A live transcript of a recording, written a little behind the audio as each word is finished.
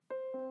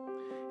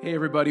Hey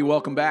everybody,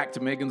 welcome back to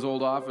Megan's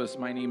Old Office.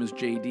 My name is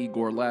J.D.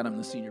 Gorlat. I'm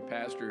the senior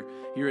pastor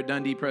here at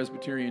Dundee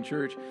Presbyterian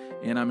Church,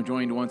 and I'm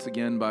joined once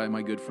again by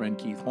my good friend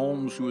Keith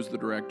Holmes, who is the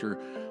director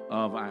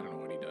of, I don't know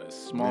what he does,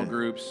 small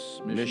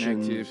groups,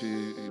 mission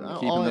activity.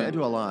 I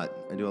do a lot.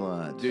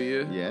 Do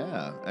you?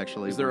 Yeah,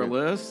 actually. Is there a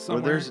list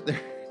somewhere?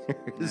 Well,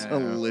 there's a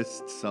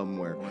list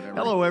somewhere. Whatever.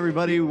 Hello,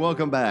 everybody.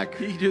 Welcome back.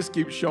 He just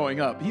keeps showing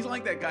up. He's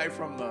like that guy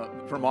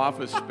from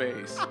Office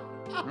Space.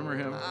 Remember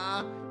him?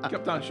 He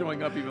kept on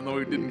showing up even though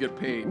he didn't get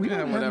paid. We don't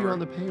have whatever. you on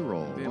the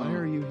payroll. Why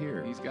are you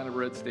here? He's got a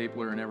red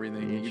stapler and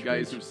everything. You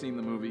guys who've seen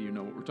the movie, you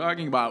know what we're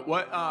talking about.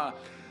 How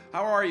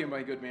are you,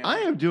 my good man?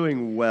 I am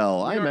doing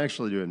well. I'm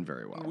actually doing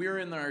very well. We're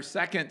in our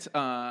second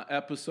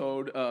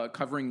episode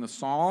covering the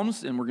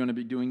Psalms, and we're going to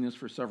be doing this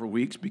for several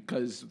weeks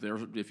because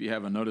if you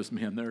haven't noticed,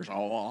 man, there's a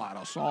lot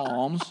of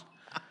Psalms.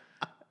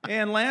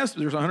 And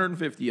there's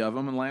 150 of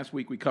them, and last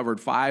week we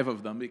covered 5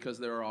 of them because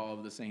they're all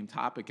of the same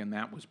topic, and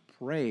that was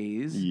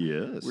praise.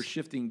 Yes. We're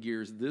shifting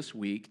gears this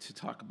week to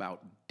talk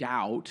about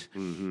doubt,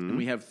 and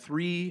we have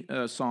 3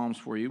 Psalms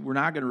for you. We're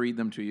not going to read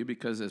them to you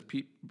because, as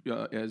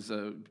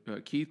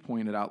Keith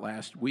pointed out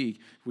last week,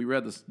 if we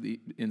read this,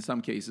 in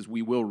some cases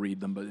we will read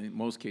them, but in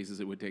most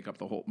cases it would take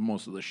up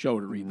most of the show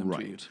to read them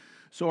to you.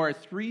 So our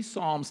 3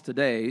 Psalms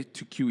today,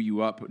 to cue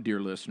you up, dear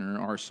listener,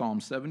 are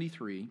Psalm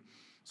 73,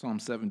 Psalm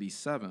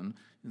 77,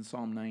 and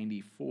Psalm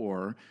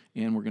 94,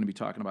 and we're going to be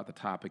talking about the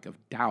topic of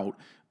doubt.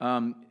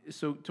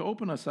 So to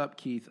open us up,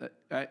 Keith,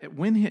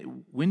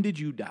 when did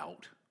you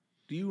doubt?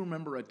 Do you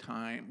remember a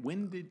time?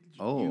 When did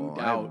you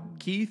doubt?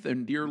 Keith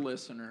and dear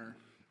listener,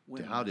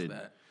 when doubted. was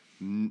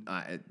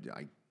that?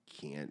 I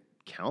can't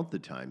count the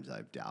times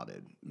I've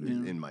doubted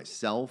in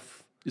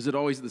myself. Is it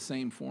always the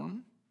same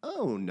form?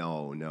 Oh,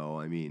 no.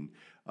 I mean,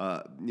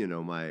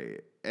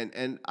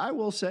 And I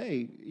will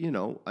say,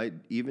 I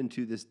even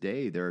to this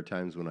day, there are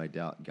times when I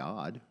doubt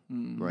God,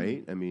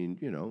 right? I mean,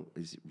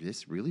 is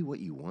this really what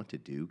you want to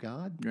do,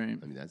 God? Right.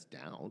 I mean, that's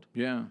doubt.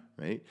 Yeah.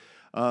 Right.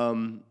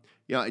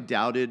 I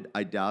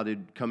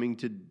doubted coming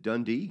to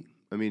Dundee.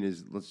 I mean,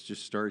 let's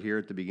just start here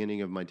at the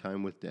beginning of my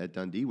time at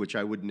Dundee, which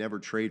I would never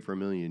trade for a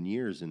million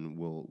years, and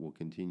will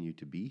continue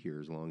to be here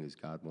as long as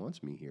God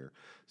wants me here.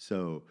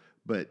 So,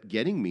 but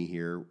getting me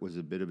here was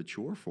a bit of a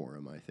chore for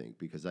him, I think,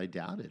 because I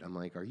doubted. I'm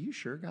like, are you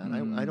sure, God?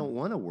 I don't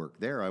want to work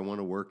there. I want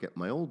to work at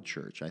my old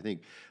church. I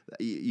think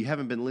you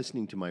haven't been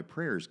listening to my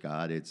prayers,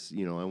 God. It's,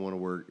 I want to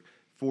work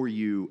for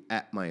you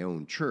at my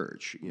own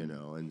church,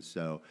 and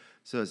so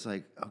it's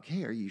like,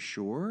 okay, are you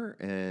sure?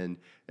 And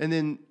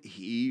then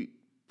he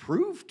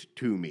proved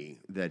to me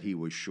that he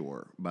was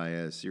sure by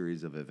a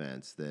series of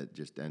events that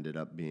just ended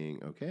up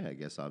being, okay, I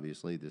guess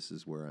obviously this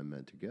is where I'm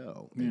meant to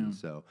go. Yeah. And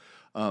so,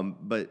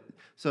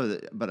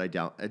 but I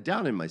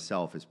doubt in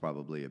myself is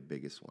probably a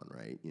biggest one,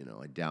 right?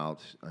 I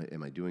doubt,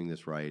 am I doing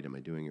this right? Am I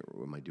doing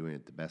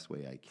it the best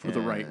way I can? For the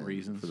right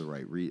reasons. For the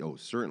right reason. Oh,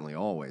 certainly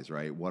always,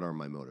 right? What are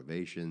my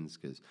motivations?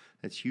 Because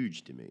that's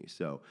huge to me.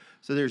 So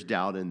there's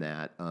doubt in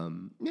that.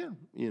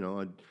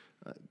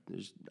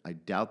 I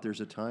doubt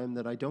there's a time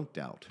that I don't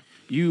doubt.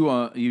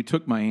 You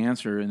took my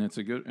answer, and it's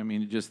a good. I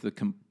mean, just the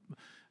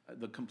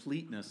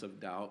completeness of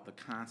doubt, the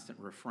constant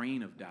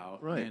refrain of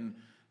doubt. Right. And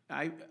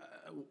I,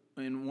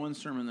 in one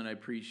sermon that I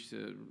preached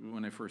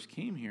when I first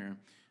came here,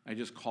 I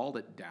just called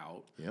it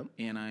doubt. Yep.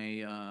 And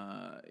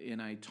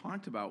I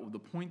talked about the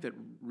point that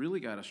really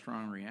got a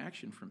strong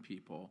reaction from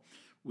people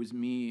was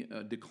me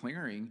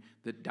declaring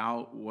that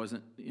doubt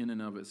wasn't in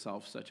and of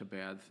itself such a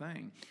bad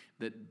thing.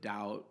 That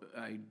doubt,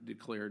 I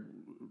declared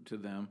to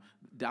them,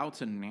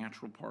 doubt's a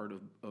natural part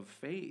of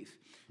faith.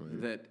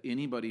 Right. That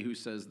anybody who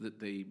says that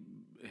they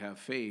have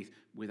faith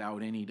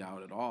without any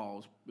doubt at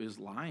all is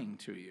lying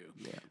to you.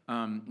 Yeah.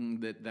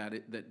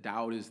 That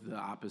doubt is the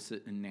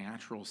opposite and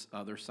natural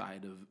other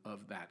side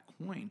of that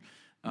coin.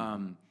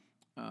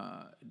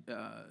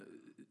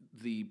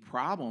 The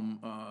problem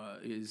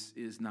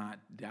is not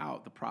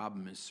doubt. The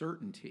problem is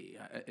certainty.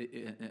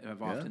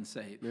 I've often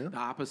said the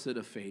opposite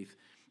of faith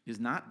is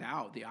not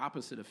doubt. The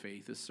opposite of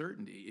faith is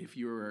certainty. If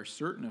you are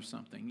certain of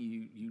something,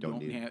 you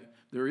don't have.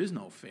 There is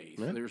no faith.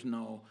 Yeah. There's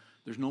no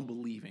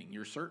believing.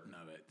 You're certain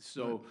of it.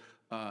 So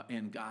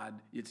and God,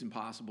 it's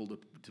impossible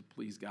to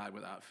please God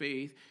without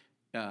faith.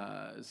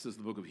 Says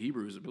the book of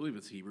Hebrews. I believe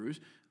it's Hebrews.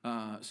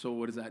 So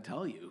what does that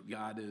tell you?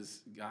 God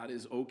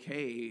is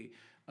okay.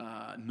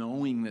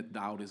 Knowing that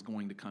doubt is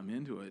going to come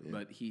into it,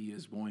 but he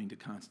is going to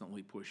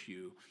constantly push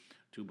you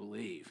to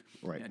believe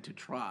and to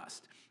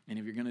trust. And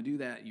if you're going to do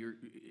that,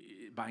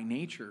 by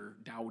nature,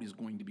 doubt is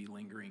going to be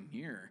lingering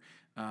here.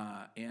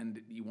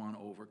 And you want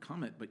to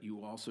overcome it, but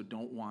you also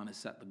don't want to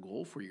set the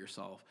goal for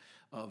yourself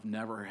of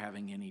never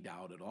having any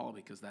doubt at all,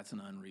 because that's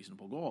an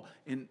unreasonable goal.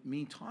 And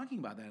me talking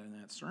about that in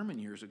that sermon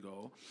years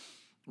ago,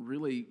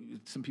 really,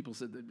 some people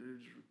said that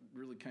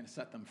really kind of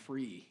set them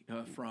free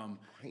from,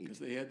 because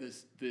they had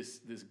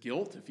this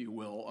guilt, if you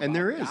will, about and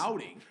there is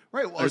doubting,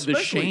 right? Well, or the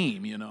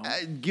shame,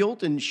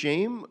 guilt and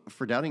shame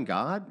for doubting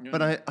God. Yeah.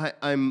 But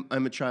I'm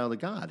a child of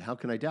God. How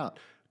can I doubt?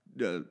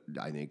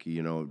 I think,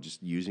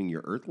 just using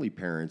your earthly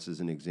parents as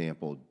an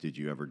example, did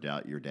you ever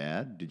doubt your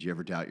dad? Did you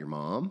ever doubt your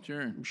mom?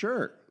 Sure.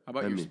 Sure. How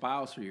about your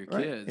spouse or your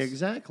right, kids?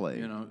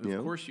 Exactly.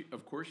 Of course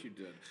you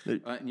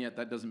did. And yet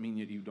that doesn't mean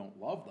that you don't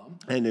love them.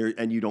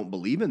 And you don't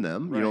believe in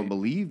them. Right. You don't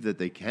believe that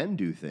they can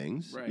do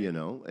things, right.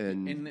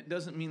 And it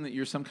doesn't mean that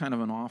you're some kind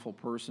of an awful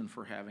person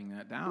for having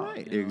that doubt.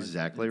 Right,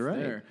 exactly it's right.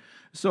 There.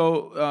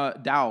 So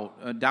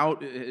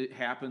doubt it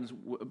happens,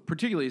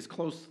 particularly is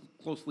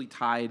closely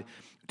tied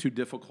to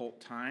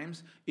difficult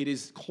times. It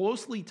is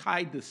closely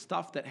tied to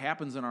stuff that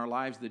happens in our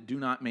lives that do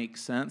not make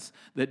sense,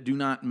 that do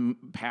not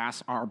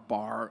pass our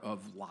bar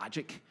of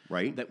logic,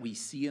 right? That we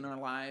see in our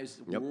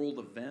lives, yep. world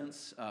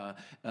events,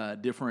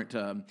 different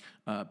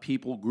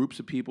people, groups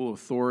of people,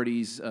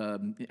 authorities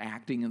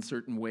acting in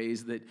certain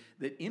ways that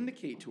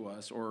indicate to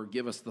us or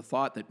give us the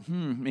thought that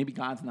maybe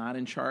God's not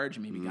in charge,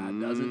 maybe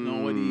God doesn't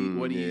know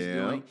what He's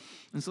doing.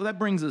 And so that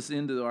brings us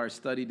into our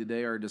study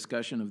today, our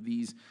discussion of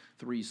these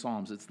 3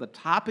 Psalms. It's the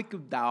topic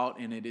of doubt,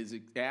 and it is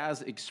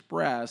as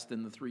expressed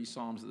in the 3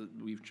 Psalms that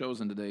we've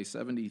chosen today,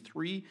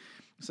 73,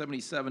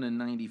 77, and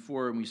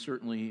 94, and we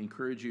certainly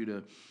encourage you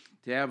to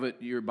have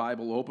your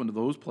Bible open to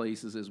those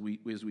places as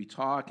we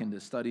talk and to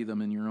study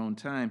them in your own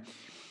time.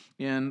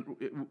 And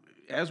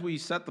as we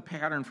set the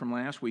pattern from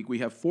last week, we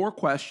have 4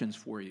 questions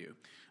for you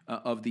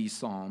of these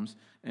Psalms,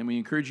 and we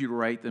encourage you to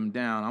write them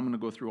down. I'm going to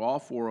go through all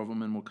 4 of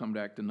them, and we'll come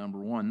back to number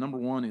 1. Number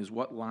 1 is,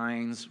 what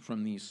lines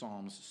from these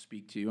Psalms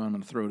speak to you? I'm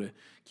going to throw to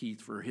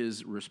Keith for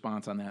his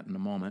response on that in a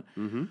moment.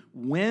 Mm-hmm.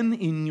 When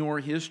in your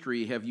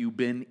history have you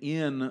been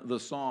in the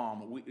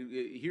Psalm?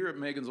 Here at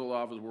Megan's Old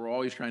Office, we're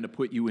always trying to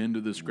put you into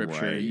the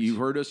Scripture. Right. You've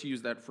heard us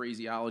use that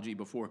phraseology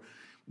before.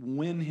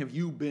 When have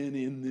you been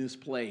in this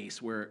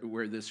place where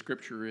this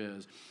Scripture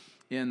is?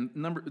 And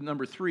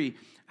number 3,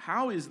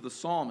 how is the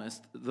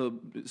psalmist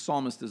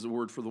is a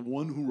word for the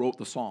one who wrote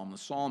the psalm, the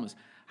psalmist.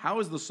 How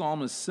is the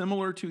psalmist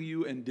similar to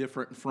you and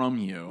different from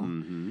you?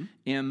 Mm-hmm.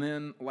 And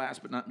then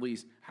last but not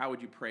least, how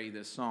would you pray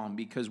this psalm?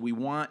 Because we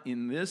want,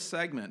 in this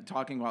segment,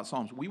 talking about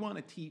psalms, we want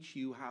to teach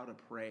you how to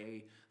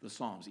pray the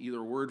psalms,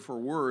 either word for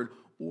word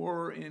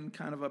or in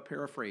kind of a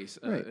paraphrase,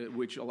 right.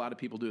 Which a lot of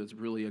people do. It's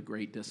really a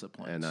great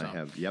discipline.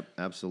 And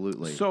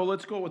absolutely. So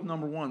let's go with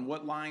number 1.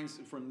 What lines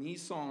from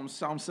these Psalms,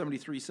 Psalm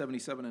 73,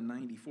 77, and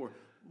 94,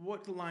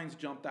 what lines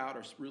jumped out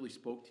or really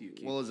spoke to you,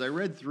 Keith? Well, as I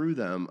read through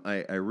them,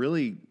 I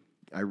really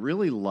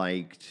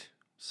liked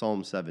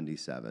Psalm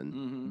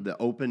 77. Mm-hmm.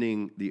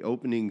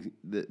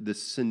 The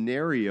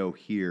scenario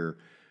here,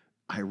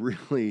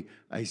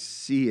 I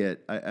see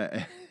it.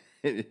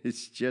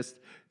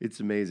 It's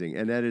amazing.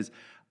 And that is,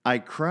 I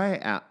cry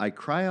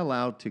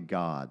aloud to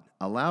God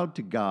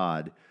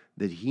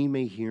that He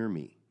may hear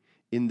me.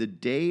 In the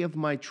day of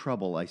my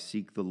trouble, I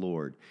seek the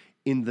Lord.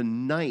 In the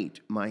night,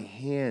 my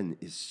hand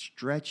is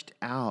stretched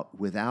out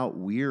without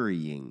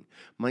wearying.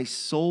 My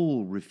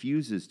soul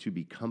refuses to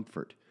be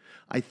comforted.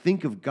 I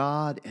think of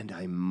God and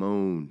I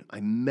moan. I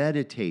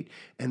meditate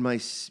and my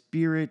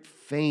spirit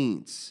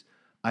faints.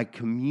 I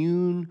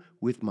commune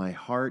with my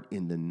heart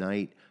in the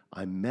night.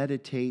 I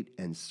meditate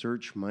and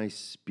search my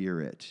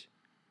spirit.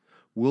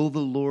 Will the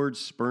Lord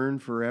spurn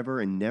forever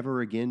and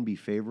never again be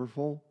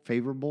favorable?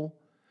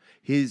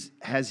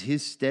 Has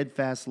His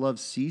steadfast love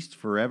ceased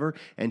forever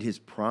and His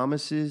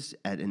promises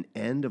at an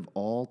end of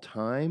all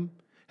time?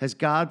 Has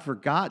God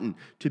forgotten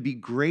to be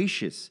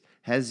gracious?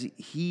 Has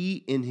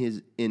He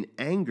in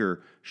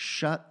anger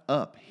shut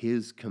up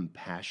His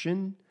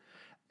compassion?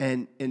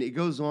 And it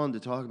goes on to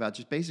talk about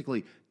just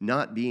basically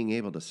not being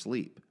able to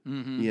sleep,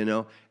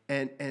 mm-hmm.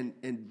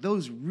 And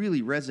those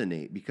really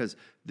resonate, because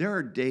there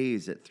are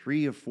days at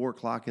 3 or 4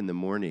 o'clock in the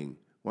morning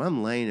when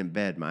I'm laying in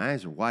bed, my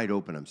eyes are wide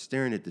open, I'm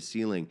staring at the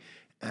ceiling,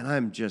 and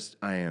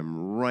I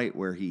am right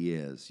where He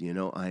is.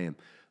 I am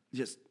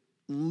just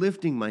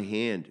lifting my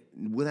hand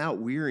without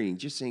wearying,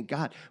 just saying,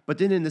 God. But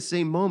then in the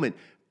same moment,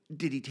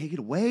 did He take it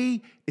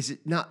away? Is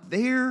it not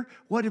there?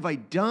 What have I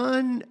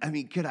done? I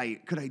mean, could I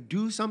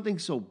do something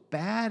so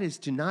bad as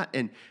to not?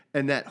 And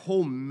that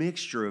whole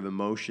mixture of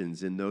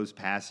emotions in those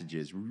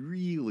passages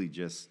really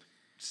just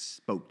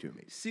spoke to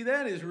me. See,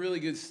 that is really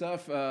good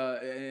stuff,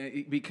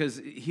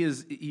 because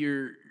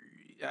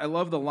I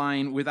love the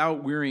line,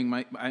 without wearying.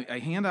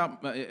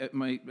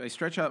 I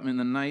stretch out in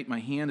the night. My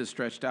hand is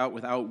stretched out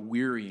without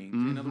wearying.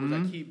 Mm-hmm. In other words,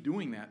 I keep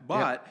doing that.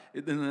 But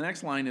then the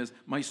next line is,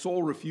 my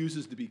soul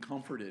refuses to be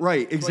comforted.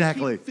 Right,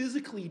 exactly. So I keep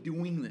physically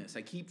doing this.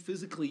 I keep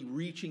physically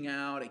reaching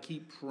out. I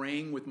keep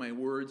praying with my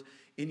words,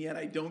 and yet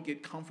I don't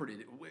get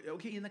comforted.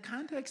 Okay, in the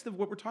context of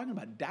what we're talking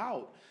about,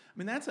 doubt. I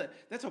mean, that's a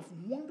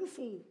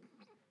wonderful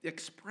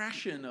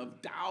expression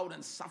of doubt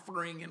and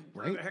suffering, and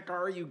where the heck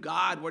are you,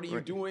 God? What are you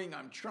doing?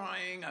 I'm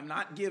trying. I'm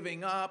not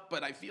giving up,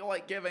 but I feel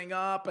like giving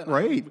up. And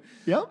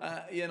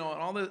and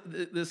all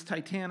this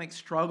titanic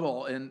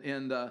struggle.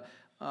 And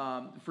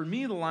for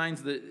me, the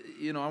lines that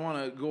I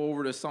want to go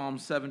over to Psalm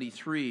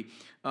 73.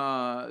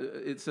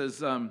 It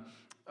says,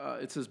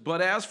 it says,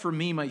 "But as for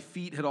me, my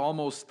feet had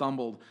almost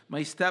stumbled.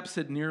 My steps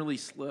had nearly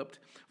slipped."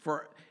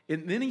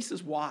 And then he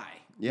says, why?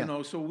 Yeah. You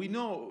know, so we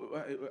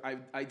know I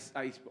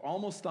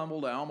almost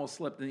stumbled, I almost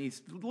slipped.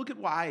 And look at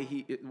why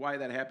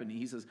that happened.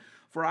 He says,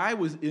 "For I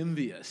was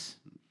envious."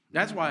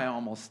 That's why I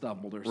almost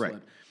stumbled or slipped.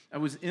 Right. I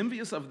was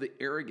envious of the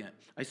arrogant.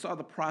 I saw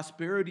the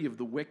prosperity of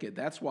the wicked.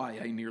 That's why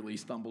I nearly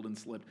stumbled and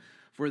slipped.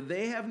 For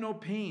they have no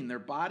pain. Their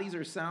bodies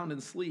are sound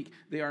and sleek.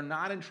 They are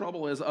not in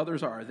trouble as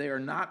others are. They are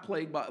not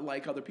plagued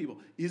like other people.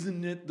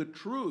 Isn't it the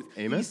truth?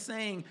 Amen. He's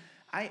saying,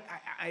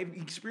 I'm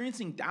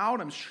experiencing doubt.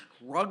 I'm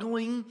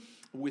struggling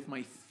with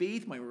my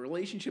faith, my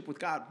relationship with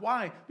God.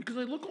 Why? Because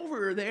I look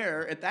over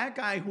there at that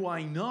guy who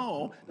I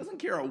know doesn't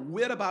care a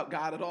whit about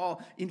God at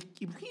all, and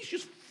he's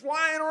just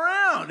flying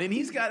around, and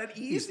he's got it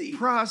easy. He's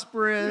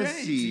prosperous.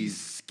 Yeah, he's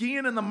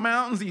skiing in the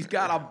mountains. He's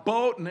got a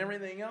boat and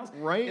everything else.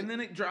 Right. And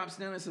then it drops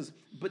down and says,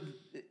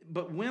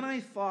 but when I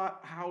thought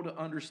how to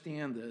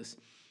understand this,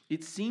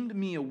 it seemed to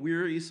me a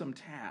wearisome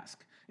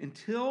task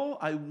until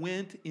I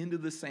went into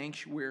the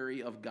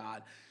sanctuary of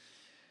God.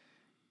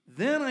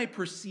 Then I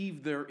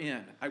perceived their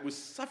end. I was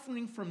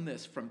suffering from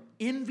this, from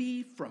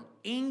envy, from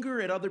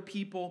anger at other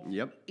people.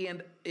 Yep.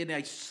 And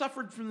I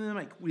suffered from them.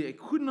 I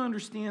couldn't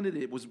understand it.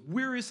 It was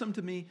wearisome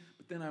to me.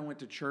 But then I went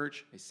to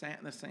church. I sat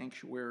in the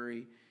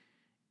sanctuary,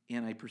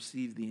 and I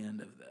perceived the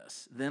end of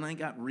this. Then I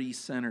got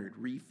re-centered,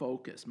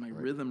 refocused. My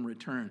rhythm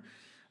returned.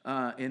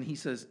 And he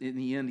says, in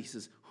the end, he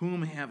says,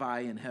 "Whom have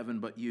I in heaven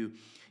but you?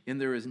 And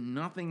there is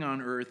nothing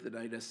on earth that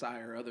I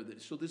desire other than."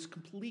 So this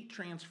complete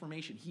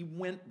transformation, he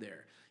went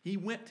there. He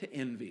went to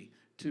envy,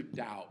 to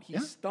doubt. He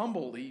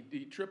stumbled.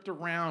 He tripped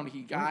around.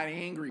 He got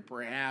angry,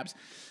 perhaps.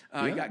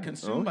 He got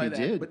consumed by that.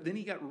 Did. But then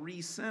he got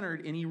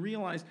re-centered, and he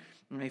realized,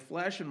 "My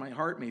flesh and my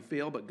heart may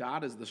fail, but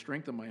God is the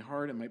strength of my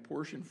heart and my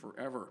portion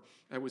forever."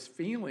 I was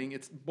failing.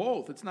 It's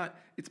both.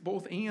 It's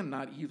both and,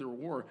 not either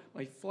or.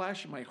 My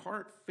flesh and my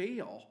heart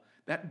fail.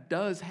 That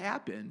does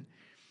happen.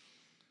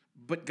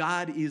 But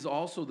God is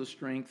also the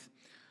strength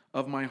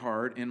of my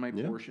heart and my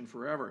portion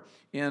forever.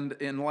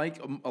 And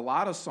like a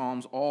lot of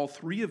Psalms, all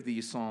three of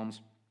these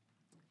Psalms,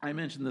 I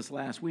mentioned this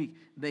last week,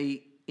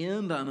 they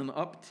end on an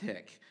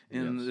uptick.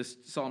 And this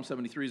Psalm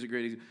 73 is a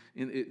great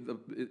example.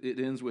 It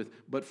ends with,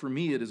 "But for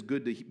me it is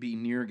good to be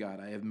near God.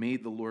 I have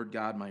made the Lord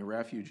God my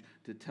refuge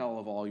to tell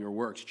of all your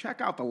works."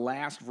 Check out the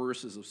last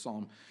verses of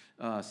Psalm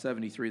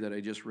 73 that I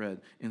just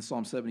read, in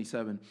Psalm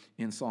 77,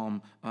 in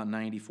Psalm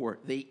 94.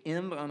 They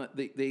end on it.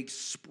 They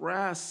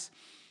express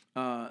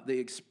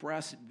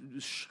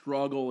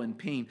struggle and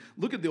pain.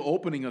 Look at the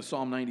opening of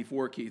Psalm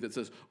 94, Keith. It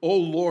says, "O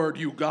Lord,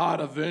 you God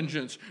of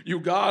vengeance,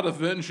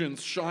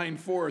 shine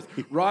forth.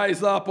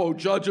 Rise up, O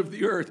judge of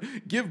the earth.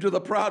 Give to the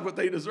proud what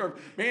they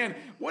deserve." Man,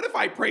 what if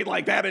I prayed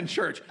like that in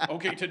church?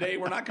 Okay, today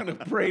we're not going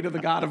to pray to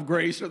the God of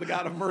grace or the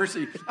God of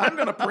mercy. I'm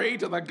going to pray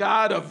to the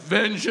God of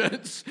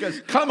vengeance.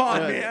 Come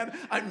on, man.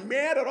 I'm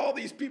mad at all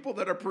these people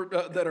that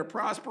are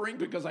prospering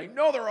because I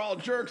know they're all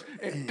jerks.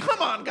 And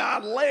come on,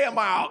 God, lay them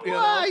out. You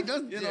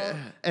know?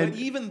 And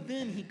even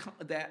then,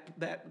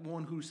 that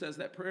one who says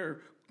that prayer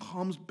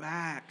comes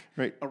back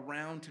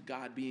around to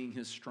God being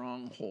his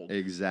stronghold.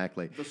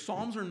 Exactly. The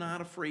Psalms are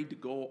not afraid to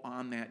go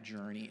on that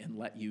journey and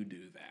let you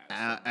do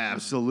that.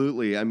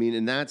 Absolutely. I mean,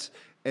 and that's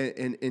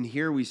and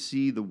here we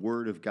see the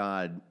Word of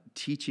God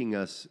teaching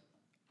us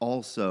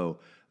also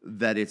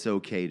that it's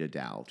okay to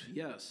doubt.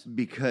 Yes.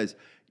 Because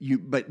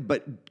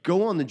but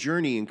go on the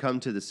journey and come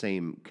to the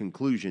same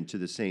conclusion, to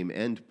the same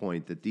end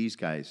point that these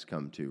guys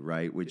come to,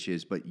 right? Which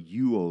is, "But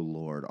you, O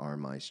Lord, are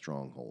my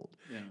stronghold.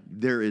 Yeah.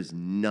 There is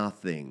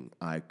nothing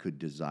I could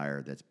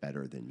desire that's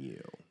better than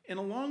you." And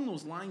along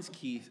those lines,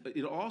 Keith,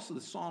 the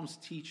Psalms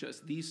teach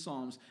us, these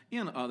Psalms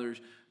and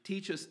others,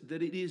 teach us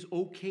that it is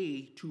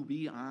okay to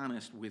be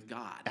honest with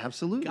God.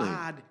 Absolutely.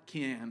 God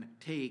can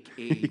take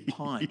a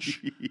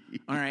punch.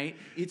 All right?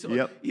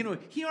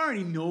 He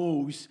already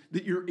knows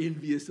that you're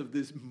envious of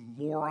this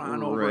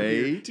moron over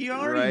here. He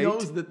already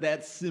knows that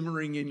that's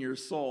simmering in your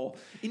soul.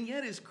 And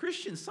yet, as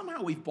Christians,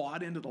 somehow we've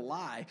bought into the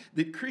lie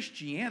that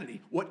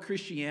what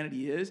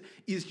Christianity is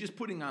just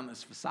putting on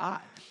this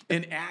facade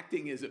and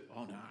acting as if,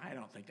 "Oh, no, I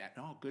don't think that.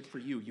 No, good for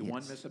you. You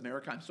won Miss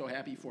America. I'm so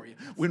happy for you."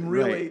 When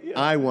really,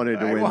 I wanted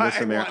to win Miss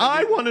America.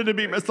 I wanted to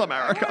be Miss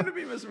America. I wanted to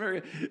be Miss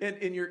America.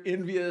 And you're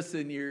envious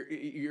and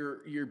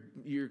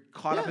you're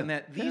caught up in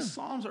that. These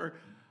Psalms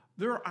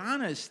they're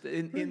honest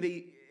and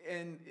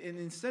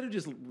instead of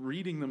just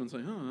reading them and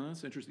saying, "Oh,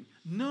 that's interesting."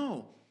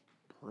 No,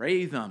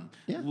 pray them.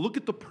 Yeah. Look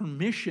at the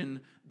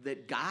permission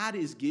that God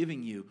is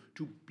giving you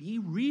to be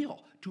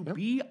real, to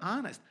be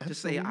honest, to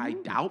say, "I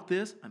doubt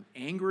this. I'm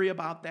angry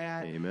about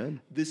that.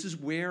 Amen. This is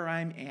where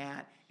I'm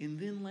at." And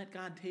then let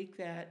God take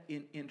that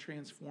and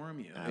transform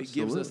you. Absolutely. It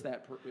gives us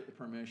that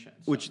permission.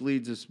 So. Which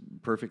leads us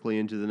perfectly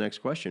into the next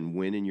question.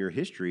 When in your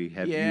history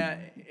have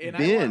you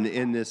been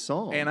in this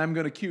psalm? And I'm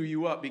going to cue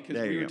you up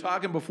because we were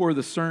talking before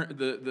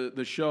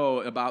the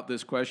show about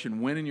this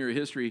question. When in your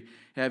history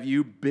have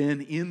you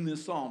been in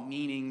this psalm?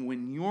 Meaning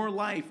when your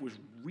life was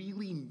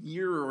really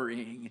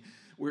mirroring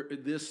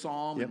this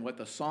psalm and what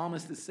the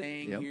psalmist is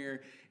saying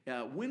here,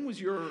 When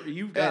was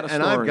you've got a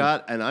and story.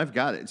 I've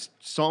got it. It's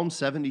Psalm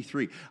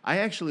 73. I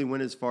actually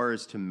went as far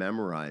as to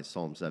memorize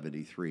Psalm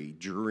 73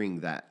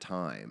 during that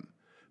time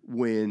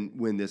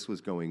when this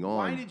was going on.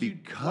 Why did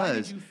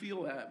you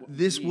feel that?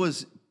 This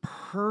was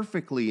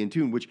perfectly in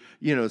tune, which,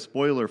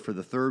 spoiler for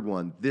the third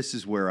one, this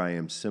is where I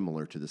am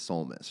similar to the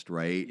psalmist,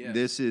 right?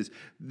 Yes.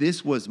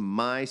 This was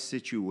my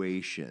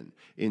situation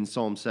in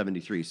Psalm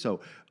 73.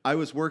 So I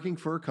was working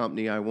for a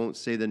company. I won't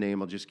say the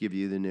name. I'll just give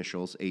you the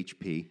initials,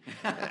 HP.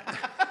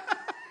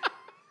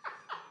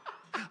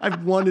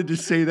 I've wanted to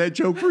say that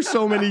joke for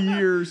so many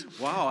years.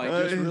 Wow,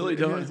 I just really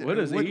don't. What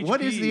does HP?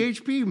 What does the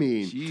HP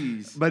mean?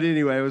 Jeez. But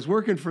anyway, I was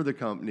working for the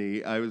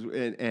company. I was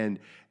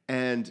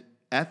and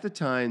at the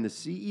time, the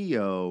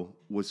CEO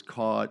was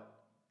caught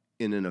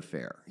in an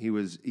affair. He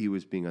was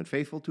being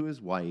unfaithful to his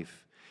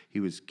wife. He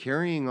was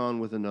carrying on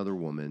with another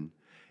woman,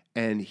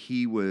 and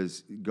he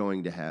was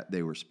going to have.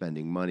 They were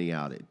spending money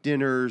out at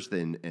dinners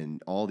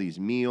and all these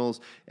meals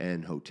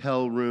and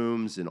hotel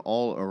rooms and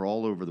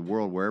all over the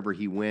world. Wherever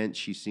he went,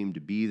 she seemed to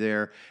be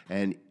there,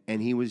 and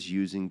he was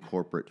using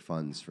corporate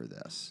funds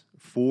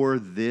for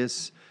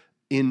this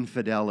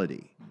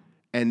infidelity,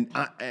 and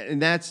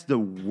that's the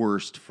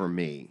worst for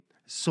me.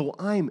 So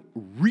I'm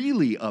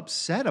really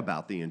upset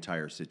about the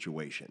entire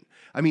situation.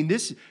 I mean,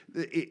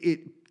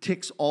 it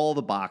ticks all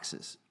the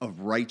boxes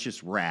of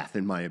righteous wrath,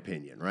 in my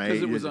opinion, right?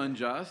 Because it was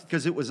unjust?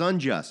 Because it was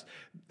unjust.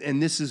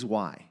 And this is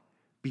why.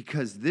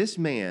 Because this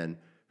man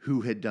who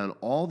had done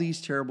all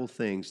these terrible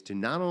things to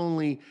not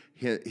only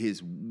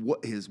his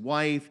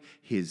wife,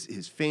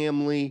 his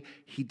family,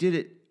 he did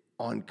it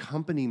on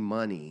company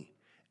money.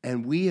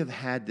 And we have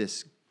had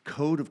this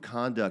code of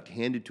conduct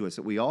handed to us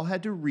that we all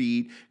had to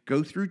read,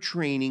 go through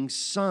training,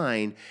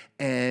 sign,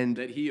 and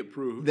that he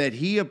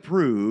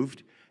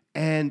approved,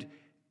 and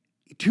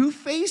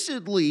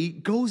two-facedly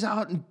goes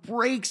out and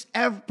breaks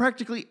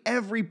practically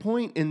every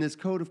point in this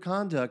code of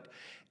conduct.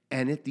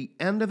 And at the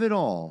end of it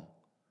all,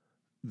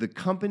 the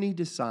company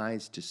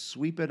decides to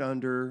sweep it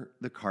under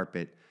the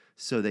carpet.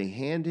 So they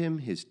hand him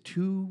his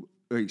 $22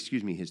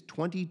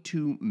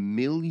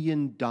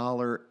 million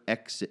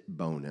exit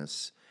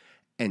bonus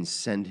and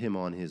send him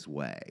on his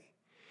way.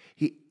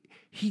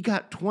 He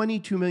got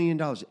 $22 million.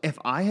 If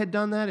I had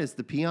done that as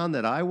the peon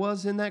that I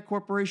was in that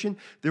corporation,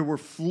 there were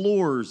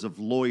floors of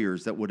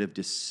lawyers that would have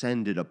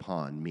descended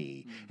upon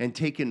me and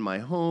taken my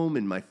home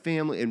and my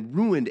family and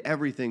ruined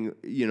everything,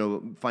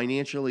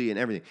 financially and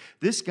everything.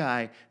 This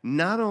guy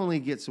not only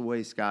gets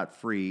away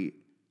scot-free,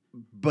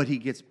 but he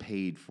gets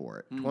paid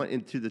for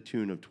it to the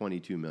tune of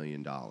 $22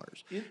 million.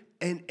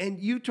 And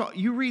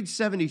you read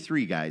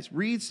 73, guys.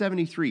 Read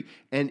 73,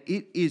 and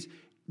it is.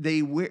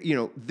 They wear,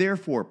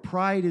 therefore,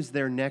 pride is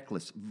their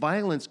necklace.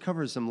 Violence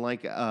covers them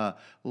like a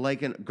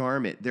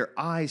garment. Their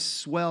eyes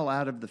swell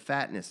out of the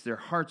fatness. Their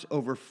hearts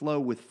overflow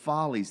with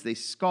follies. They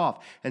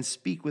scoff and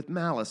speak with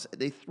malice.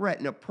 They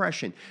threaten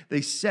oppression. They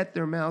set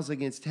their mouths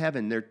against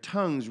heaven. Their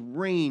tongues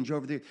range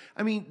over the.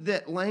 I mean,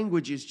 that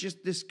language is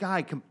just this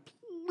guy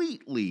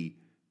completely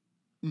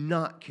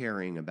not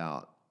caring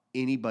about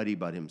anybody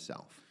but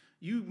himself.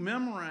 You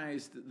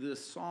memorized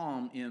this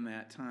psalm in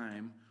that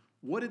time.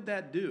 What did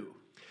that do?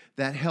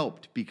 That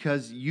helped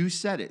because you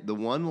said it. The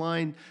one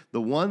line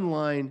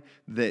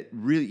that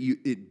really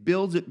it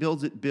builds,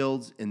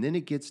 and then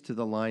it gets to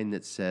the line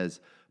that says,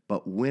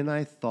 "But when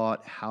I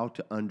thought how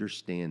to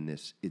understand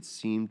this, it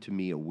seemed to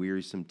me a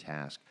wearisome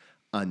task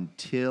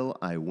until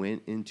I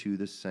went into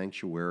the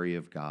sanctuary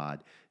of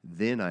God.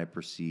 Then I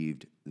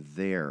perceived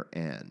their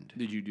end."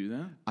 Did you do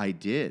that? I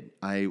did.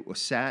 I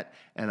sat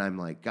and I'm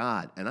like,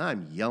 God, and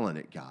I'm yelling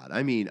at God.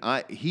 I mean,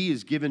 He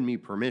has given me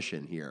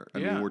permission here. I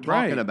mean, we're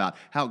talking about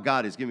how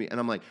God has given me, and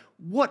I'm like,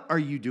 what are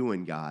you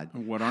doing, God?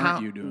 What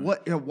aren't you doing?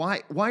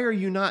 Why are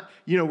you not?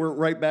 We're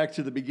right back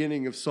to the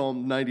beginning of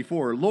Psalm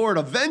 94. Lord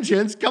of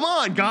vengeance, come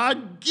on,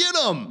 God, get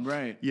them.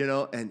 Right.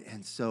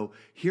 And so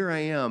here I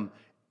am,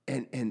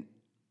 and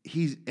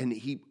he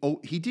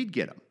did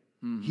get him.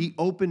 Mm-hmm. He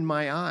opened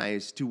my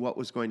eyes to what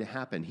was going to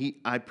happen.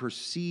 I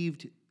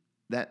perceived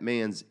that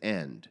man's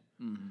end.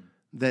 Mm-hmm.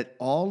 That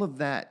all of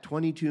that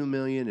 $22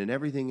 million and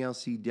everything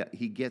else he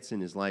gets in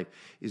his life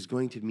is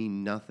going to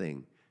mean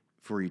nothing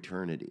for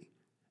eternity.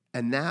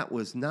 And that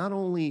was not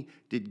only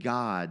did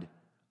God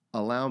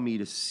allow me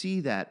to see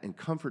that and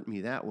comfort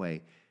me that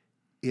way,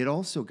 it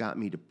also got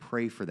me to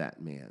pray for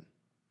that man,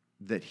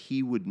 that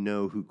he would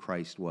know who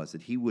Christ was,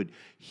 that he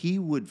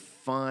would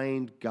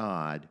find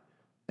God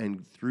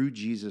and through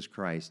Jesus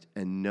Christ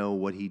and know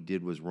what he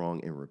did was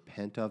wrong and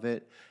repent of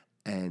it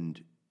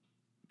and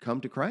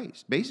come to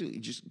Christ. Basically,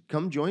 just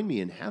come join me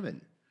in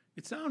heaven.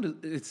 It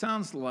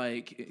sounds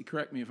like,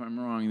 correct me if I'm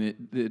wrong,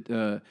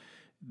 that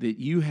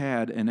you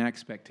had an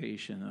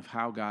expectation of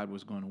how God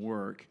was going to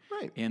work,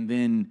 right? And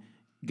then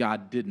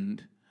God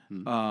didn't,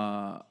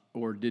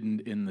 or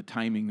didn't in the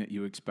timing that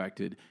you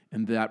expected,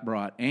 and that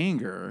brought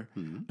anger.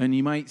 Mm-hmm. And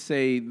you might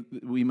say,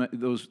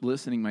 those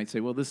listening might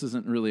say, well, this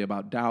isn't really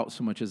about doubt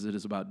so much as it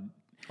is about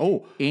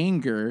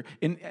anger,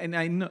 and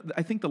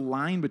I think the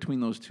line between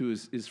those two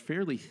is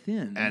fairly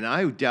thin. And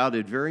I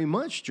doubted very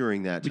much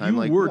during that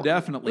time. You were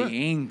definitely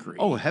angry.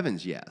 Oh,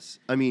 heavens, yes.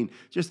 I mean,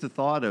 just the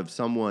thought of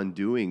someone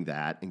doing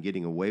that and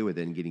getting away with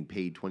it and getting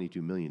paid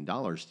 $22 million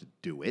to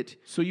do it.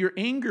 So your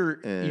anger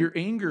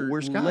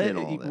where's God in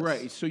all this?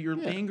 Right. So your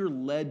anger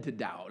led to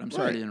doubt. I'm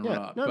sorry to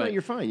interrupt. No,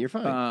 you're fine. You're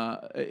fine.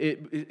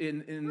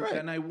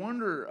 And I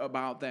wonder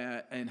about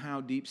that and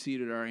how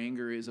deep-seated our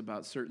anger is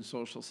about certain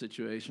social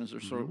situations or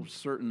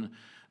certain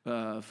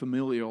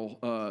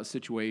familial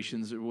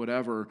situations or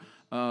whatever,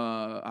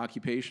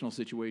 occupational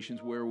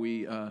situations where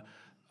we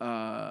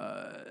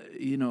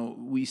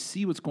we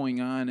see what's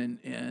going on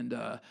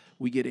and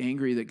we get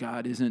angry that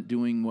God isn't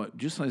doing what,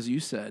 just as you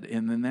said,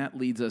 and then that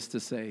leads us to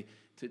say,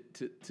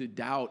 to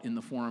doubt in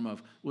the form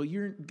of, well,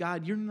 you're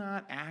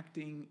not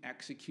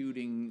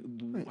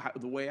executing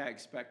the way I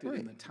expected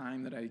in the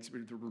time that I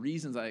expected, the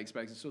reasons I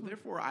expected. So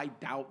therefore, I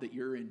doubt that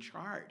you're in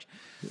charge.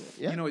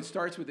 Yeah. It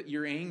starts with that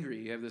you're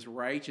angry. You have this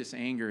righteous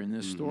anger in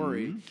this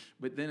story,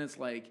 but then it's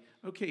like,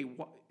 okay,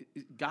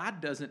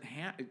 God doesn't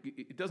have.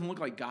 It doesn't look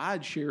like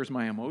God shares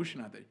my emotion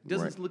of it. It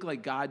doesn't look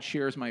like God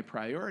shares my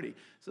priority.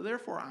 So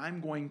therefore,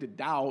 I'm going to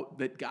doubt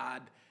that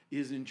God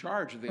is in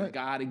charge, or that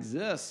God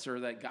exists, or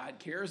that God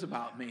cares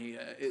about me,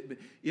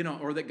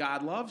 or that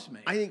God loves me.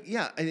 I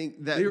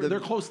think that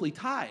they're closely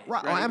tied.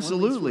 Right? Oh,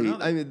 absolutely.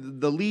 I mean,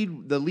 the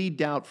lead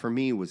doubt for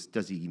me was,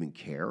 does he even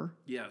care?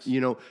 Yes.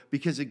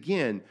 Because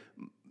again,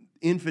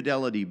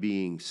 infidelity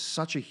being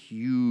such a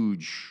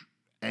huge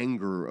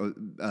anger,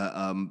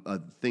 a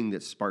thing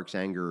that sparks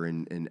anger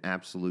and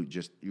absolute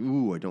just,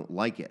 I don't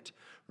like it,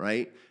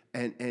 right?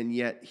 And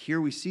yet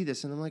here we see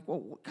this, and I'm like,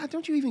 well, God,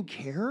 don't you even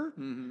care?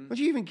 Mm-hmm. Don't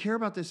you even care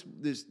about this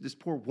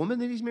poor woman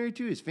that he's married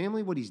to, his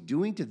family, what he's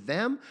doing to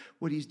them,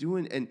 what he's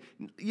doing? And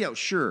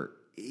sure,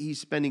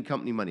 he's spending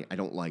company money. I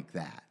don't like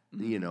that,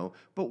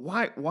 But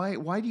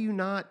why do you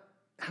not?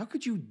 How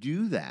could you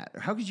do that?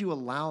 Or how could you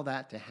allow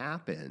that to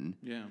happen?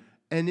 Yeah.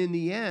 And in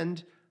the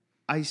end,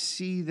 I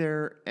see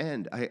their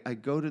end. I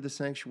go to the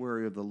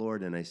sanctuary of the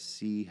Lord, and I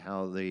see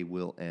how they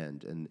will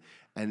end,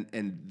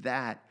 and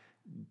that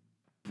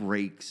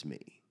breaks me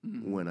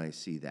when I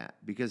see that,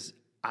 because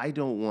I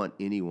don't want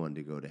anyone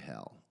to go to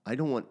hell. I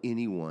don't want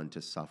anyone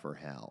to suffer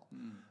hell.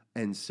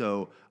 And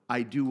so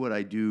I do what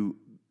I do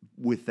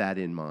with that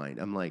in mind.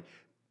 I'm like,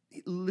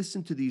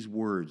 listen to these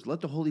words.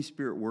 Let the Holy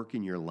Spirit work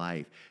in your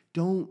life.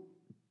 Don't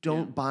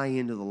buy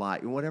into the lie.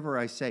 And whatever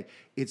I say,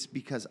 it's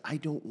because I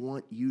don't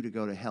want you to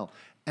go to hell.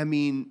 I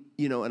mean,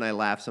 and I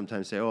laugh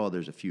sometimes, say, oh,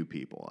 there's a few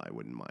people I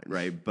wouldn't mind,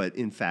 right? But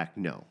in fact,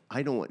 no,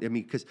 I don't want,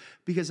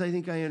 because I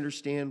think I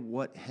understand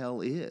what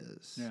hell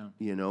is. Yeah.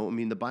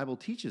 The Bible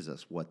teaches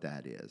us what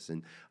that is.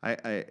 And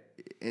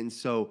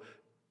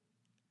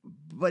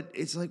but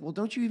it's like, well,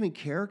 don't you even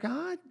care,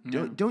 God?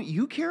 Yeah. Don't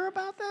you care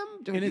about them?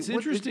 It's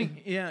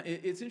interesting.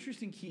 It's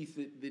interesting, Keith,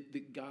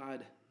 that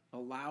God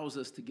allows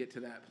us to get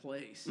to that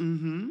place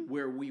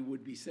where we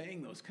would be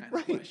saying those kind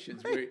of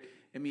questions. Right.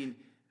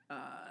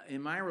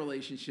 In my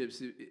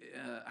relationships,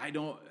 I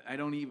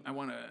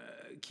want to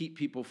keep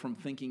people from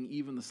thinking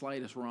even the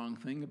slightest wrong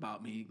thing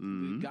about me.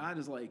 God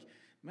is like,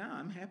 man,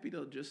 I'm happy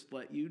to just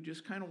let you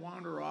just kind of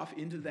wander off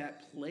into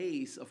that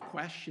place of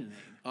questioning,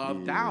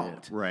 of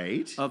doubt,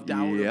 of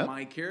doubt of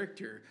my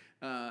character.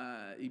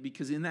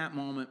 Because in that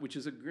moment, which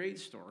is a great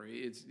story,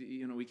 it's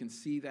we can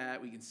see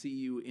that, we can see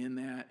you in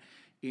that.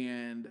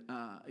 And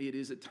it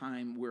is a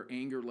time where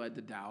anger led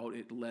to doubt.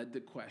 It led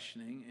to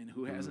questioning, and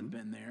who hasn't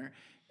been there?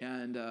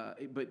 And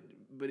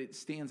but it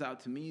stands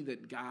out to me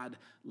that God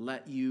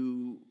let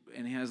you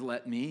and has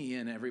let me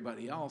and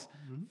everybody else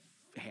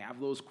have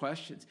those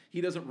questions.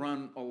 He doesn't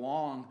run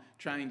along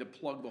trying to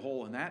plug the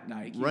hole in that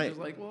dike. He's just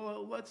like,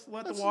 well, let's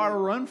let the water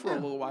run for a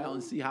little while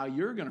and see how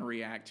you're going to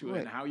react to it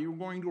and how you're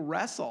going to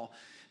wrestle.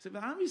 So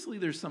obviously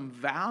there's some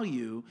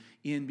value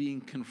in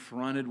being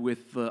confronted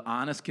with the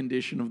honest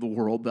condition of the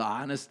world, the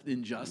honest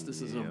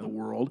injustices of the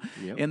world.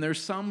 Yep. And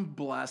there's some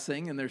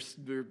blessing and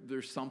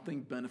there's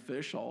something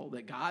beneficial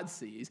that God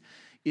sees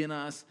in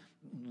us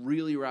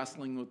really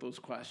wrestling with those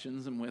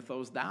questions and with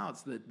those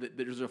doubts, that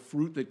there's a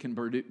fruit that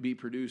can be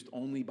produced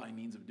only by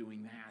means of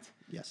doing that,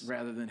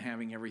 rather than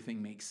having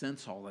everything make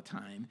sense all the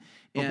time.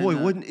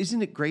 But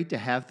isn't it great to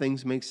have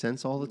things make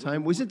sense all the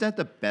time? Wasn't that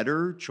the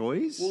better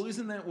choice? Well,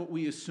 isn't that what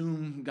we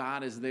assume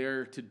God is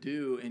there to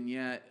do, and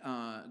yet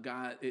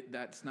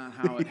that's not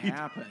how it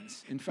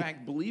happens. In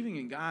fact, believing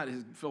in God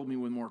has filled me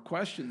with more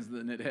questions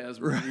than it has.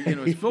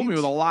 It's filled me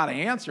with a lot of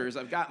answers.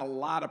 I've gotten a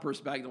lot of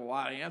perspective, a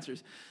lot of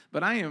answers,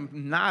 but I am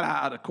not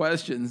out of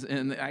questions,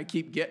 and I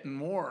keep getting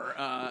more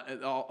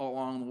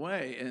along the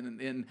way.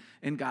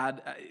 And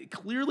God,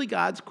 clearly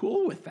God's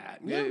cool with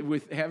that,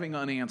 with having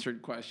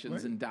unanswered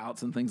questions and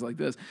doubts and things like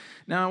this.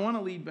 Now, I want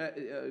to lead back,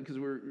 because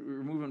we're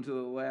moving to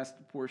the last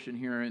portion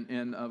here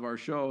of our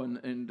show,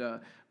 and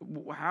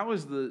how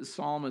is the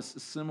psalmist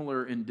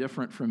similar and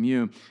different from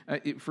you?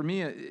 For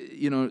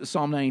me,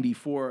 Psalm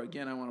 94,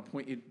 again, I want to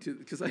point you to,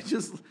 because I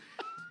just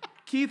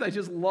Keith, I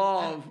just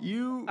love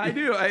you. I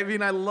do. I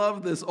mean, I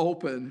love this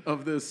open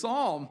of this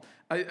psalm.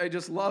 I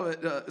just love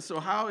it. So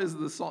how is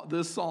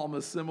this psalm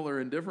is similar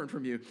and different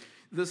from you?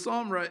 The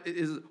psalm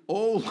is,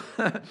 oh,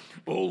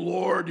 oh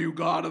Lord, you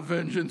God of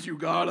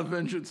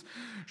vengeance,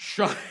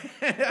 shine,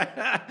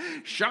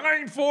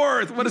 shine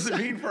forth. What does it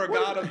mean for a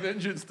God of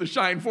vengeance to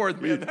shine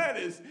forth? Man, that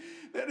is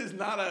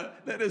not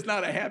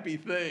a happy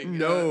thing.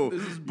 No,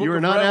 this is Book you are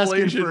of not asking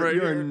Revelation for right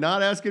you are here.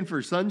 not asking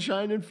for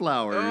sunshine and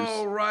flowers.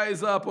 Oh,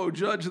 rise up, O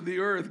judge of the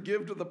earth!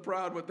 Give to the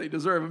proud what they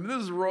deserve. I mean,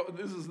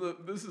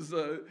 this is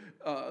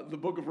the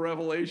Book of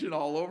Revelation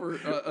all over,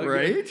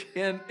 right?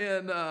 And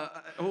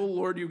oh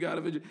Lord, you got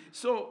a vision.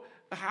 So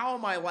how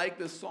am I like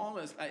this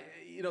psalmist?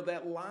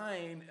 That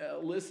line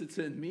elicits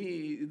in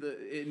me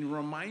it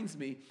reminds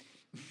me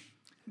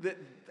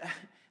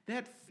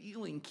that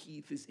feeling,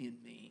 Keith, is in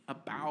me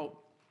about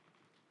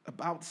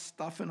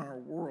stuff in our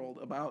world,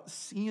 about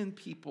seeing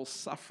people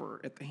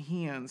suffer at the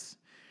hands.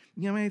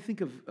 I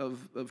think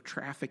of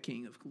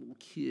trafficking of little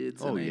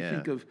kids, Oh, and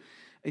yeah.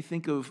 I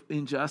think of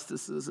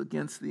injustices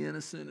against the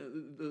innocent,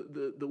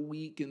 the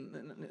weak,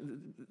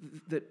 and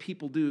that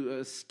people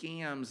do,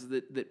 scams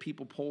that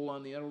people pull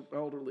on the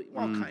elderly,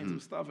 all kinds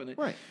of stuff in it.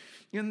 Right.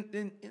 And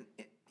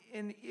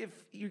if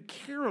you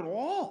care at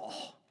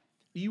all,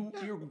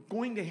 you're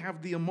going to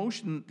have the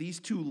emotion that these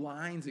two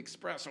lines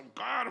express. Oh,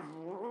 God of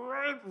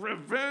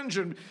revenge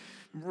and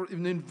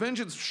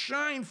vengeance,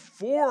 shine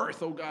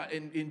forth, oh God,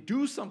 and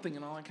do something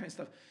and all that kind of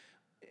stuff.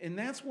 And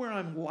that's where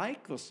I'm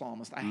like the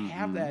psalmist. I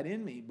have that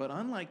in me, but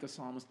unlike the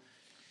psalmist,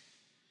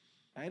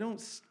 I don't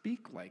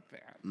speak like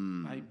that.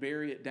 I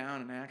bury it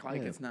down and act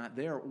like it's not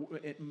there.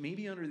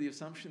 Maybe under the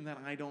assumption that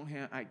I don't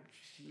have,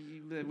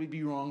 that would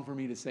be wrong for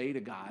me to say to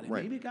God. And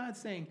maybe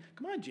God's saying,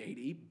 come on,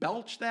 JD,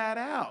 belch that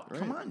out. Right.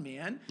 Come on,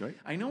 man. Right.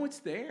 I know it's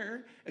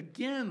there.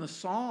 Again, the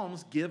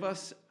Psalms give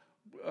us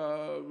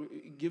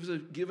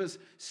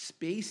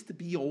space to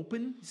be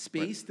open,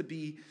 space to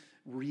be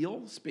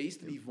real, space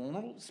to be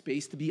vulnerable,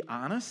 space to be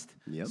honest,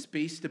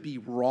 space to be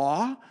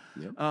raw.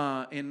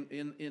 And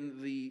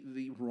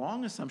the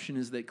wrong assumption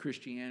is that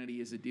Christianity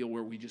is a deal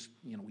where we just,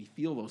 we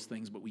feel those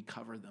things, but we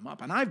cover them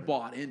up. And I've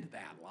bought into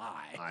that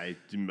lie.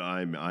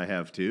 I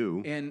have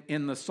too.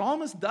 And the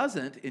psalmist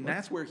doesn't, and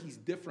that's where he's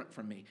different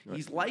from me. Right.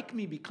 He's like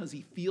me because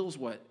he feels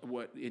what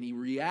and he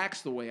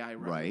reacts the way I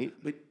react. Right.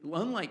 But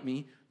unlike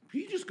me,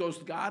 he just goes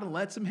to God and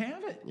lets him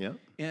have it. Yeah.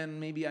 And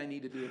maybe I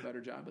need to do a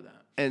better job of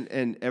that.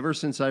 And ever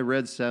since I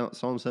read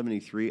Psalm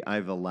 73,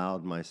 I've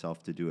allowed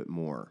myself to do it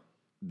more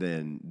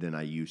than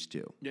I used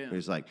to. Yeah.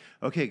 It's like,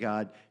 okay,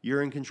 God,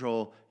 you're in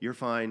control. You're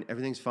fine.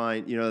 Everything's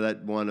fine.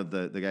 That one of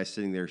the guys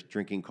sitting there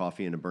drinking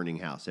coffee in a burning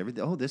house.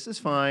 This is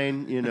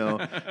fine.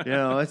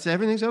 It's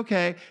everything's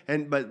okay.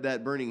 But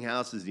that burning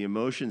house is the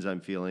emotions I'm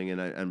feeling, and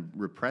I'm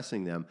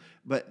repressing them.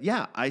 But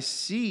yeah, I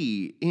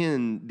see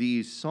in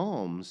these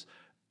Psalms.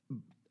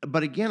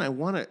 But again, I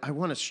want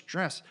to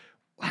stress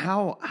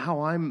how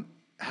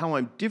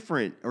I'm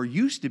different, or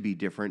used to be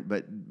different,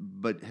 but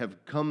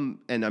have come,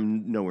 and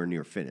I'm nowhere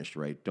near finished.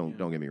 Right? Don't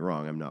get me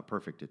wrong. I'm not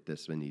perfect at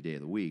this any day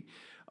of the week.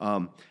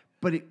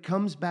 But it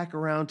comes back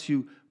around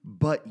to,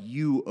 but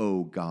you,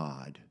 O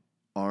God,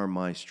 are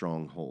my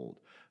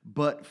stronghold.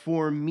 But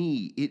for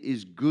me, it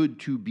is good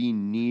to be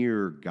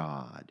near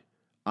God.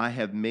 I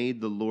have made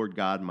the Lord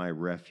God my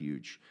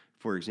refuge.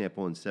 For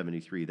example, in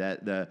 73,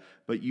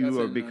 but you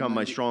have become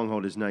my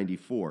stronghold is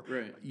 94.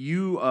 Right.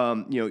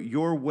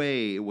 Your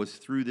way was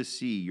through the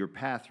sea, your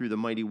path through the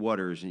mighty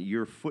waters, and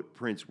your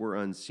footprints were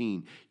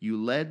unseen.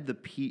 You led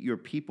your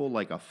people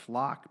like a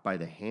flock by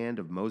the hand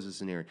of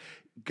Moses and Aaron.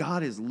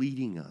 God is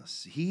leading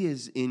us. He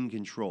is in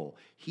control.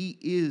 He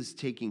is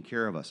taking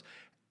care of us.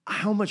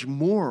 How much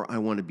more I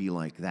want to be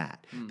like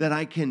that, that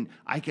I can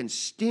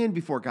stand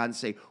before God and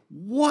say,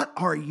 what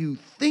are you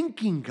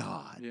thinking,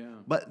 God? Yeah.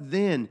 But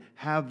then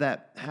have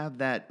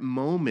that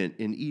moment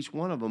in each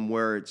one of them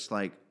where it's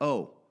like,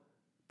 oh,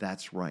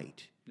 that's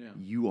right. Yeah.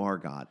 You are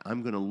God.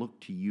 I'm going to look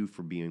to you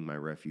for being my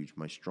refuge,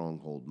 my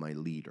stronghold, my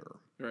leader.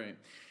 Right.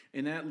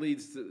 And that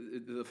leads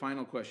to the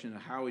final question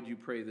of how would you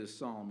pray this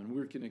psalm? And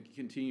we're going to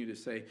continue to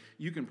say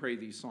you can pray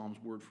these psalms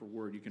word for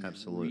word. You can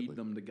read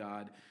them to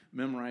God,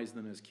 memorize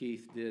them as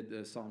Keith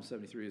did. Psalm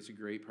 73, it's a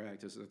great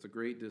practice. It's a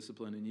great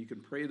discipline. And you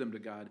can pray them to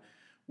God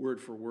word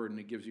for word, and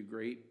it gives you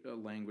great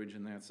language,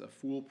 and that's a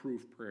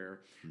foolproof prayer.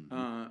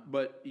 Mm-hmm.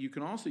 But you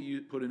can also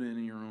put it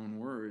in your own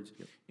words.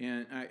 Yep.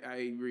 And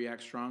I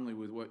react strongly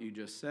with what you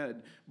just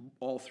said.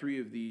 All three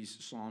of these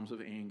psalms of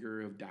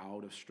anger, of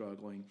doubt, of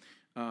struggling,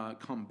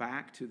 come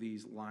back to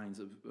these lines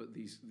of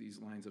these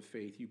lines of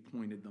faith. You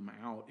pointed them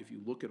out. If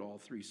you look at all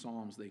three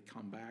psalms, they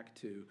come back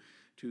to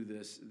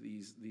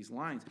these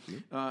lines.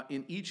 Mm-hmm.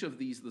 In each of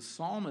these, the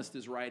psalmist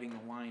is writing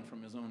a line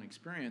from his own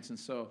experience, and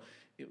so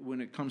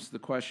when it comes to the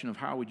question of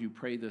how would you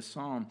pray this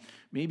psalm,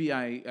 maybe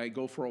I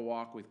go for a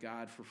walk with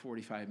God for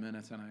 45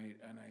 minutes, and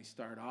I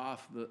start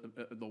off the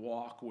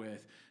walk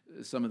with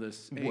some of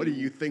this. Hey, what are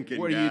you thinking?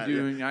 What are you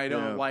doing? I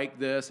don't like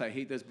this. I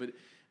hate this, but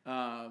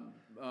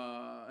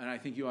And I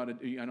think you ought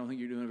to. I don't think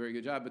you're doing a very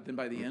good job. But then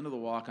by the end of the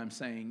walk, I'm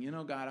saying,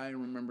 God, I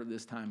remember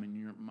this time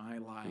in my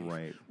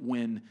life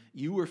when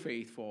you were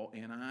faithful,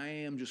 and I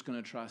am just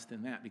going to trust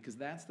in that, because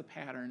that's the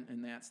pattern,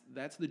 and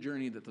that's the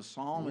journey that the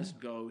psalmist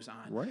goes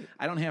on. Right.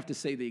 I don't have to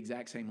say the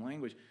exact same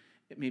language.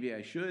 Maybe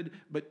I should,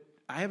 but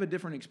I have a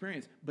different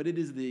experience. But it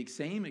is the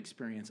same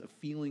experience of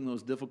feeling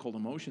those difficult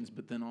emotions.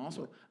 But then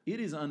also, it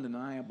is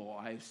undeniable.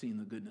 I've seen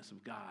the goodness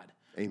of God.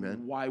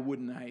 Amen. Why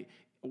wouldn't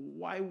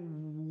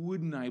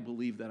I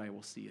believe that I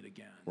will see it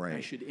again? Right. I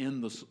should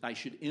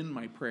end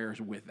my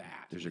prayers with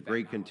that. There's a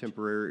great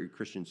contemporary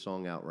Christian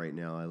song out right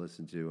now I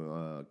listen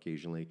to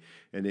occasionally,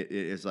 and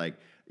it's like,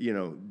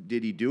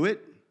 did he do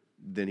it?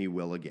 Then he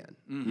will again.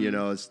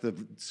 Mm-hmm. It's the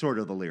sort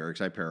of the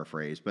lyrics. I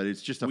paraphrase, but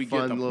it's just a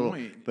fun little.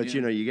 Point. But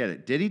you get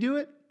it. Did he do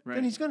it? Right.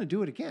 Then he's going to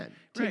do it again.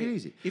 Take it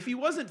easy. If he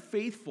wasn't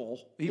faithful,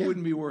 he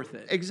wouldn't be worth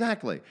it.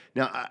 Exactly.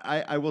 Now,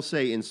 I will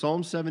say in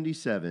Psalm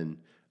 77,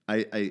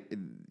 I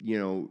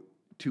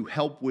to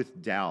help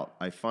with doubt,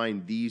 I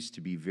find these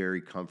to be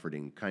very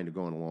comforting, kind of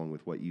going along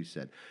with what you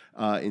said.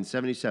 In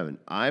 77,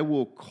 I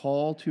will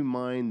call to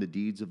mind the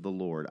deeds of the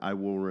Lord. I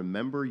will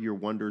remember your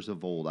wonders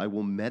of old. I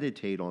will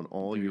meditate on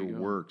all your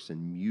works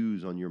and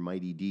muse on your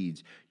mighty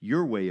deeds.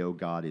 Your way, O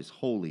God, is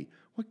holy.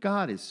 What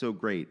God is so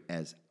great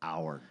as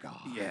our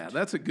God? Yeah,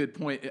 that's a good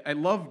point.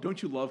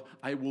 Don't you love,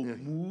 I will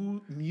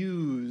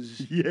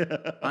muse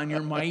on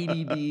your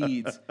mighty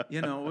deeds.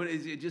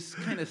 You just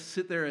kind of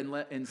sit there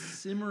and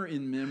simmer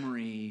in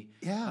memory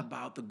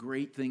about the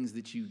great things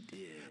that you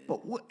did.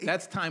 But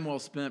that's time well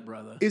spent,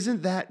 brother.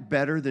 Isn't that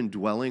better than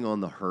dwelling on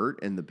the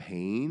hurt and the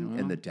pain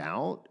and the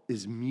doubt?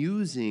 Is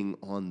musing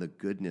on the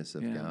goodness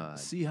of God.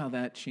 See how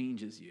that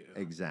changes you.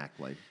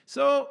 Exactly.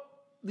 So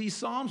these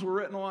Psalms were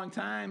written a long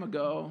time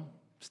ago.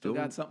 Still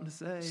got something to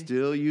say.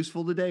 Still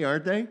useful today,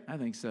 aren't they? I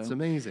think so. It's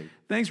amazing.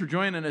 Thanks for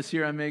joining us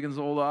here on Megan's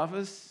Old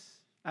Office.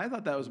 I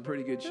thought that was a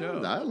pretty good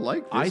show. I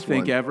like this one. I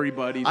think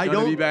everybody's going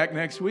to be back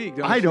next week,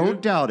 don't you? I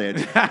don't doubt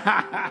it.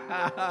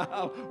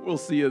 We'll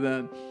see you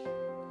then.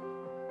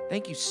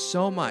 Thank you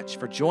so much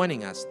for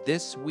joining us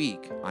this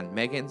week on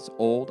Megan's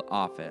Old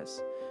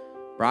Office.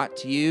 Brought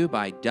to you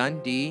by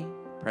Dundee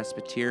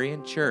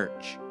Presbyterian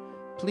Church.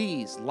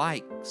 Please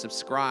like,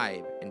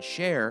 subscribe, and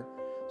share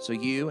so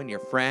you and your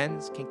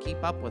friends can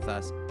keep up with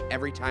us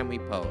every time we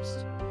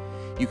post.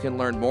 You can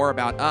learn more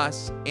about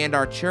us and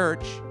our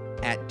church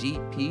at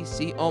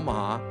dpcomaha.org.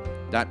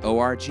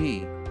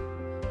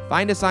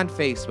 Find us on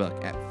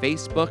Facebook at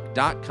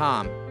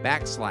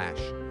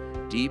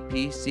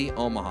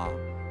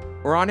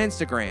facebook.com/dpcomaha or on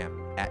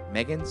Instagram at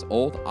Megan's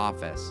Old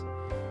Office.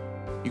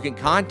 You can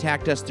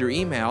contact us through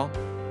email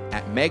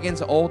at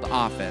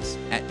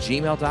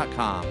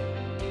megansoldoffice@gmail.com.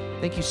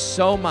 Thank you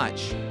so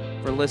much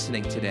for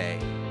listening today.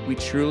 We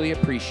truly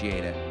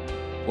appreciate it.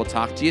 We'll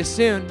talk to you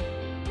soon.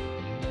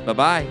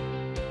 Bye-bye.